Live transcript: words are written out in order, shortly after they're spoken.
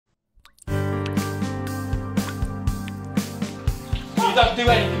You don't do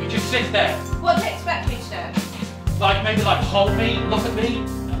anything, you just sit there. What do you expect me to do? Like, maybe like hold me, look at me,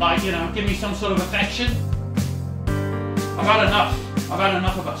 like, you know, give me some sort of affection. I've had enough. I've had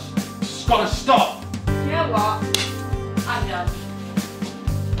enough of us. It's got to stop. You know what? I'm done.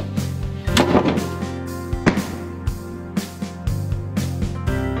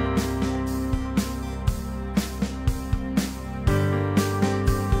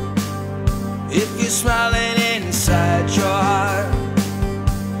 If you're smiling inside your heart,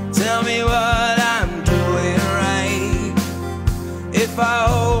 tell me what I'm doing right. If I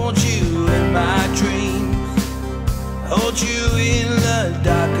hold you in my dreams, hold you in the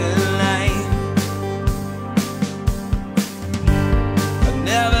dark of night, I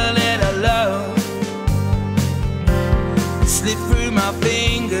never let our love slip through my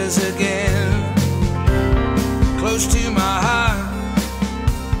fingers again, close to my heart.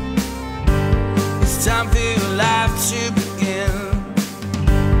 It's time for your life to begin,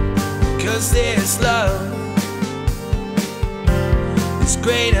 'cause this love is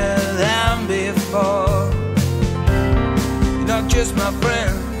greater than before. You're not just my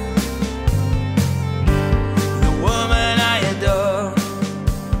friend, you're the woman I adore.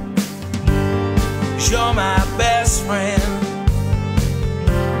 'Cause you're my best friend,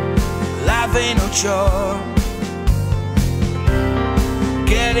 life ain't no chore.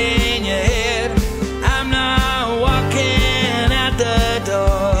 Get it in your head, I'm not walking out the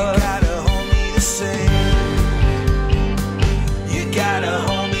door. You gotta hold me the same. You gotta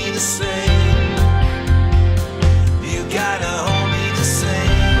hold me the same. You gotta hold me the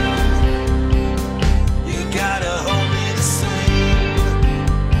same. You gotta hold me the same.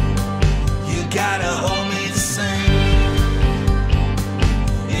 You gotta hold me the same.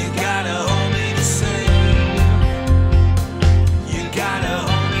 You gotta hold me the same. You gotta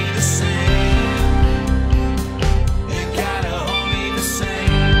hold me the same. You gotta hold me the same.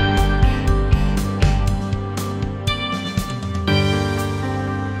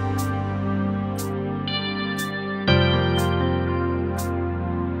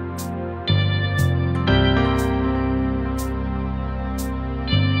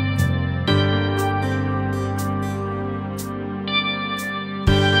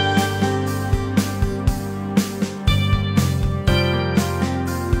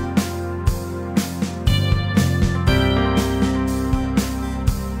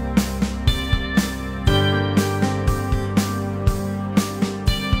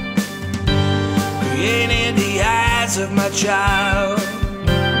 Created the eyes of my child,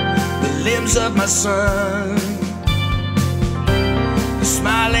 the limbs of my son, the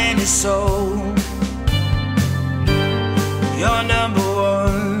smile in his soul. You're number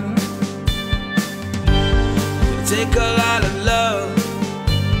one. It'll take a lot of love,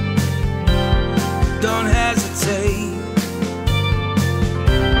 don't hesitate.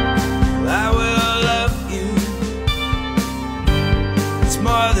 I will love you, it's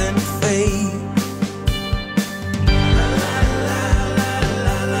more than fate.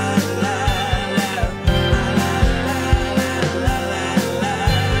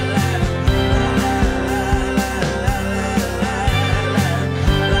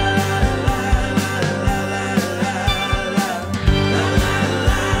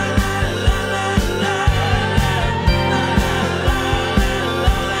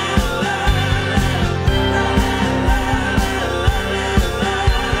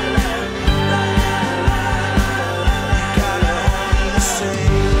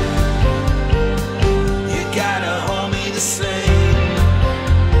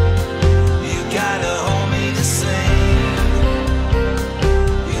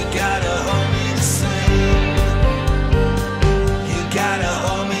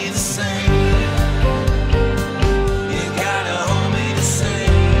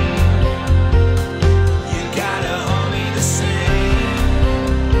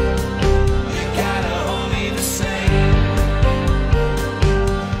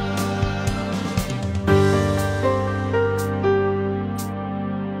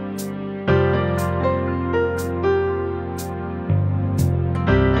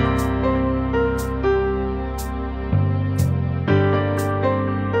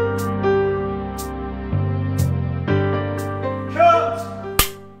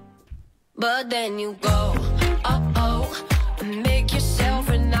 But then you go, uh-oh, and make yourself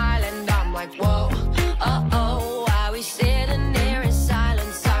an island. I'm like, whoa, uh-oh, why we sitting there in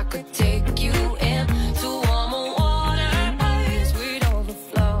silence? I could take you in to warmer waters, we'd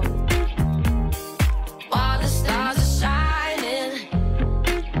overflow while the stars are shining.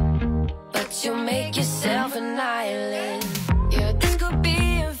 But you make yourself an island. Yeah, this could be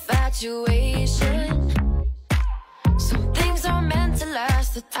infatuation.